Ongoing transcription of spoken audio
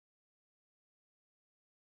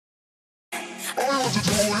Hi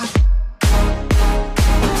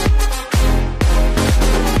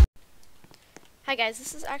guys,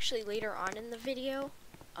 this is actually later on in the video.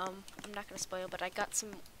 I'm not gonna spoil, but I got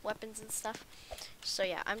some weapons and stuff. So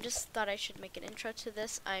yeah, I'm just thought I should make an intro to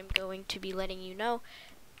this. I'm going to be letting you know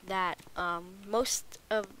that most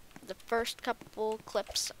of the first couple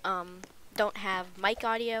clips don't have mic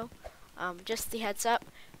audio, just the heads up.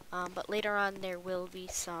 But later on there will be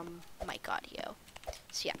some mic audio.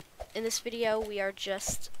 So yeah, in this video we are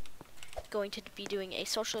just going to be doing a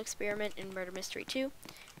social experiment in Murder Mystery 2.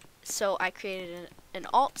 So I created an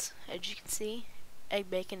alt, as you can see, Egg,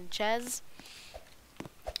 Bacon, and Chez.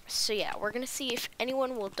 So yeah, we're gonna see if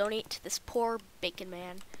anyone will donate to this poor bacon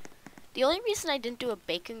man. The only reason I didn't do a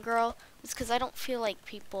bacon girl was because I don't feel like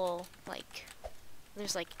people,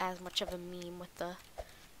 there's as much of a meme with the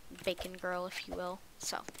bacon girl, if you will.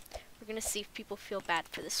 So we're gonna see if people feel bad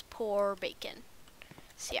for this poor bacon.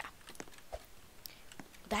 So yeah,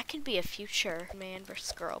 that could be a future man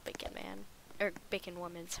versus girl bacon man. Or bacon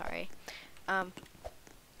woman, sorry. But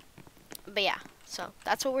yeah, so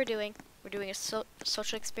that's what we're doing. We're doing a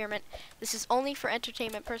social experiment. This is only for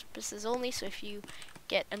entertainment purposes only, so if you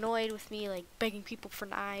get annoyed with me begging people for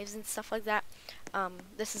knives and stuff like that,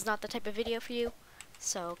 this is not the type of video for you.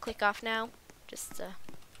 So click off now, just a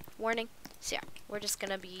warning. So yeah, we're just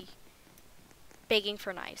gonna be begging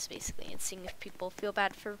for knives basically and seeing if people feel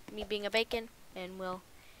bad for me being a bacon and will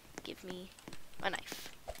give me a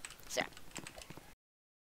knife. So yeah.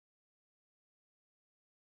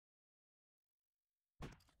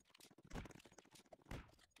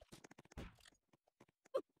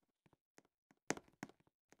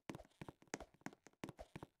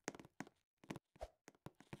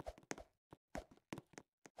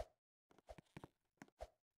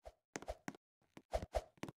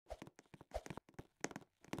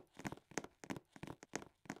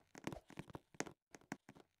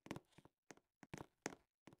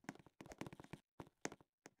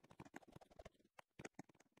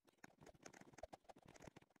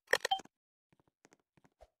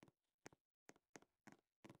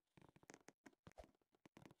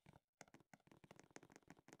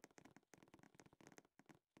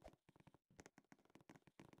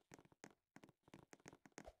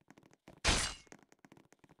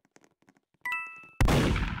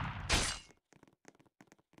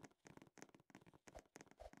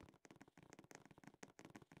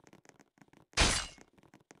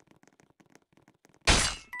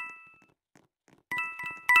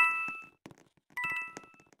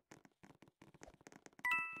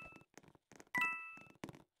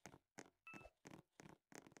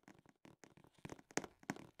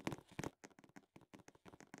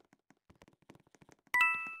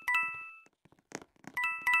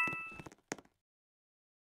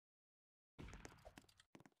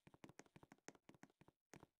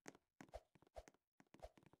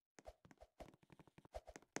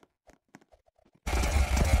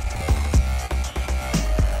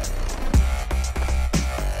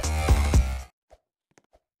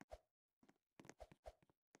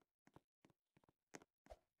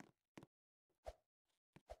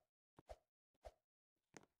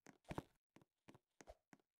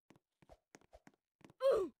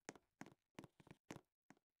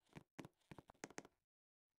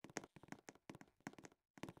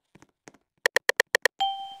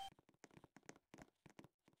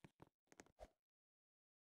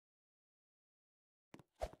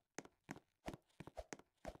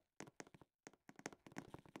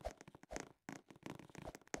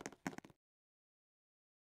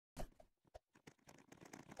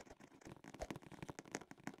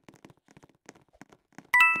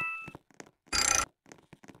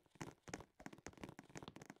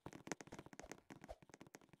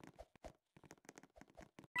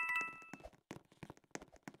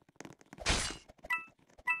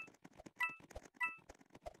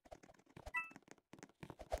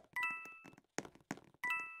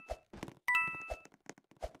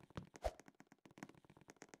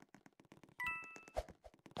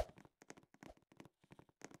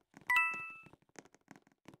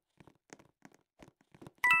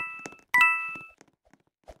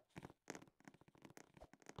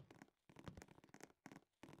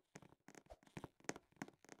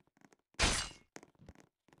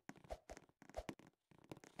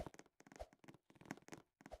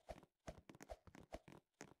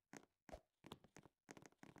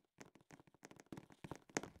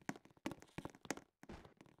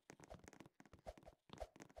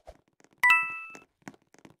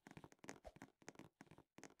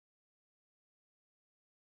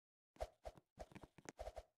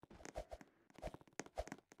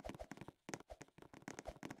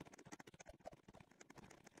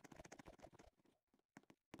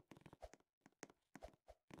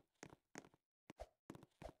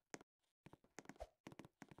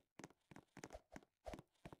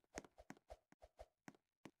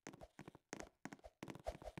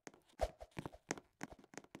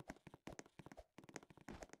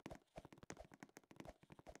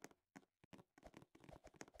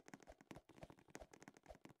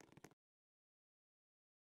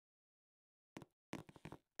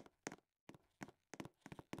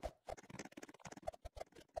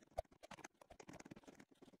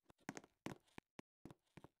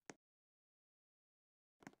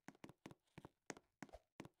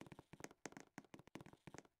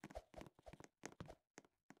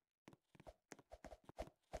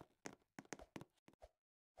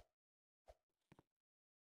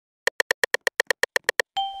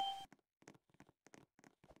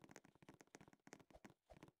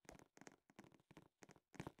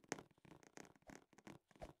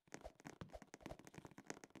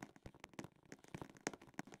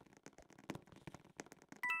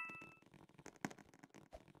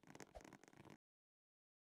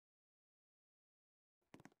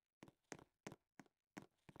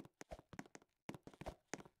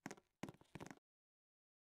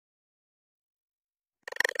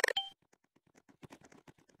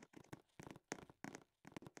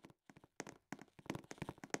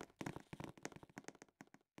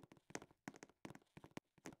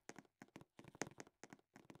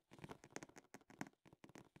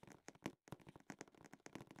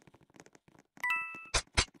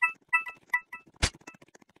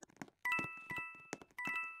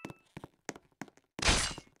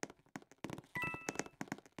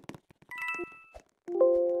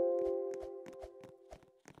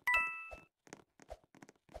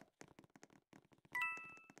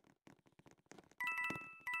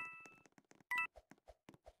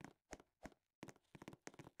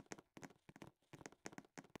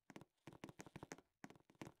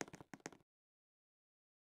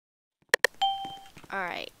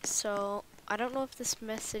 Alright, so I don't know if this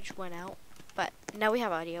message went out, but now we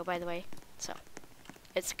have audio, by the way, so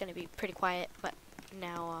it's gonna be pretty quiet, but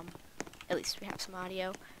now at least we have some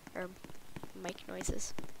audio or mic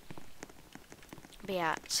noises. But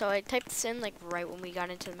yeah, so I typed this in like right when we got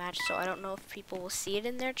into the match, so I don't know if people will see it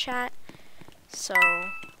in their chat, so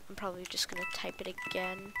I'm probably just gonna type it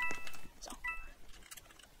again. So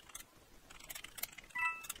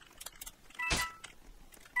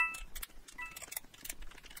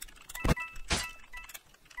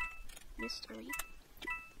mystery.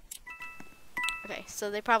 Okay,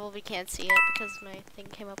 so they probably can't see it because my thing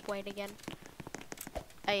came up white again.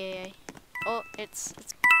 Ay. Oh, it's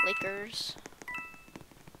Lakers.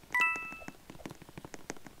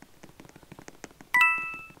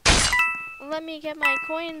 Let me get my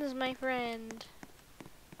coins, my friend.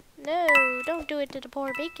 No, don't do it to the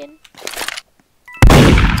poor bacon.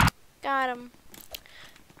 Got him.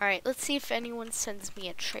 Alright, let's see if anyone sends me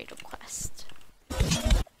a trade request.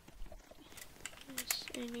 Does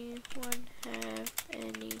anyone have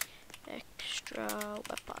any extra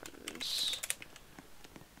weapons?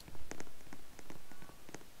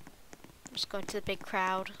 I'm just going to the big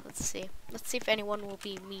crowd. Let's see. Let's see if anyone will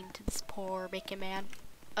be mean to this poor bacon man.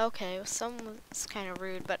 Okay, well, someone's kind of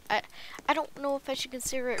rude, but I don't know if I should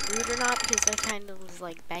consider it rude or not because I kind of was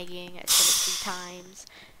like begging. I said it 3 times,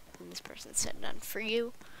 and this person said none for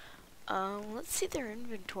you. Let's see their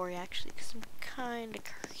inventory actually, because I'm kind of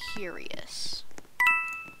curious.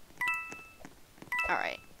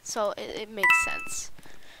 Alright, so it makes sense.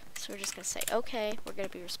 So we're just going to say, okay, we're going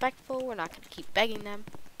to be respectful, we're not going to keep begging them.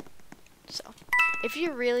 So, if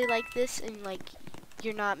you really like this and like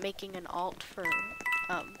you're not making an alt for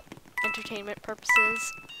entertainment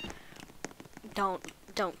purposes,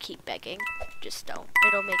 don't keep begging. Just don't.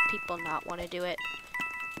 It'll make people not want to do it.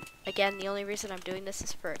 Again, the only reason I'm doing this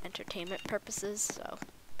is for entertainment purposes, so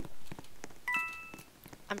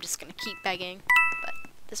I'm just gonna keep begging. But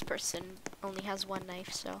this person only has 1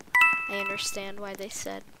 knife, so I understand why they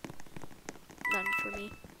said none for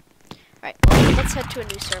me. Alright, well, let's head to a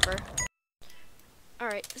new server.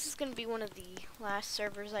 Alright, this is gonna be one of the last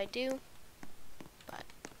servers I do, but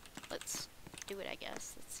let's do it, I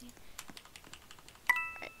guess. Let's see.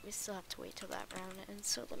 Alright, we still have to wait till that round ends,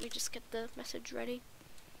 so let me just get the message ready.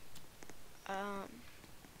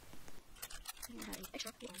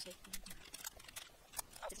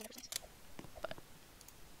 But,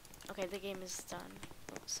 okay, the game is done.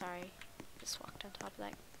 Oh, sorry. Just walked on top of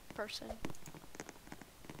that person.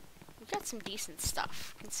 We got some decent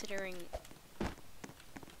stuff, considering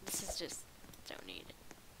this is just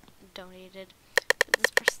donated. But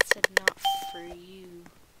this person said not for you.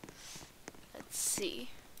 Let's see.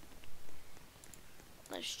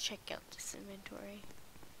 Let's check out this inventory.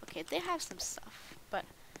 Okay, they have some stuff, but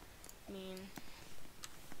I mean,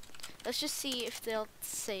 let's just see if they'll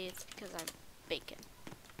say it's because I'm bacon.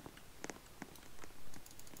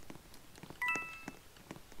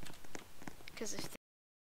 Because if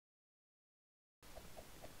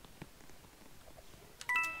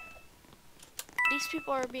these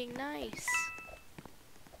people are being nice.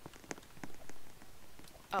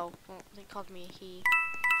 Oh, well, they called me a he.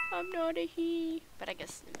 I'm not a he. But I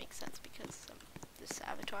guess it makes sense because of this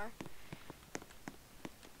avatar.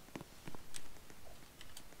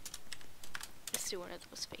 Let's do one of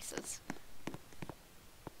those faces.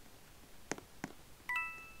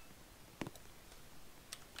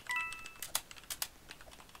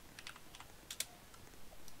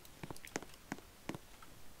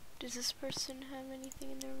 Does this person have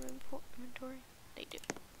anything in their inventory? They do.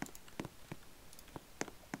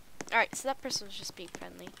 Alright, so that person was just being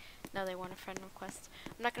friendly. Now they want a friend request.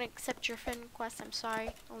 I'm not going to accept your friend request, I'm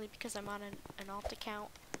sorry. Only because I'm on an alt account.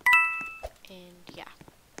 And yeah.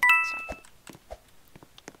 So.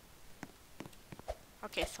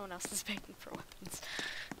 Okay, someone else is begging for weapons.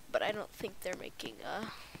 But I don't think they're making a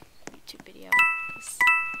YouTube video.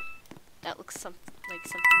 That looks like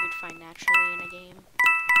something you'd find naturally in a game.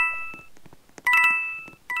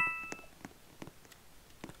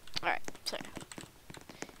 Alright, so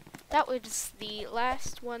that was the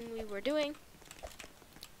last one we were doing.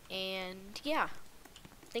 And yeah,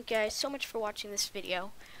 thank you guys so much for watching this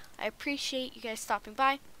video. I appreciate you guys stopping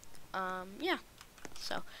by. Yeah,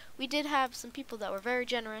 so we did have some people that were very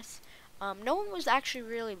generous. No one was actually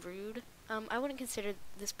really rude. I wouldn't consider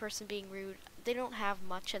this person being rude. They don't have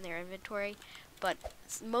much in their inventory, but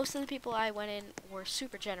most of the people I went in were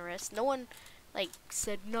super generous. No one like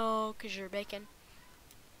said no because you're bacon.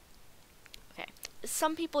 Okay,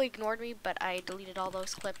 some people ignored me, but I deleted all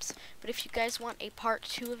those clips. But if you guys want a part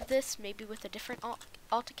 2 of this, maybe with a different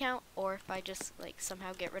alt account, or if I just like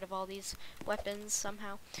somehow get rid of all these weapons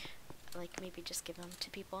somehow, like maybe just give them to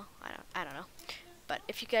people. I don't know. But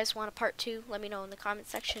if you guys want a part 2, let me know in the comment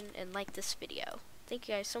section and like this video. Thank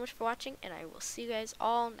you guys so much for watching, and I will see you guys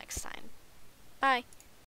all next time. Bye.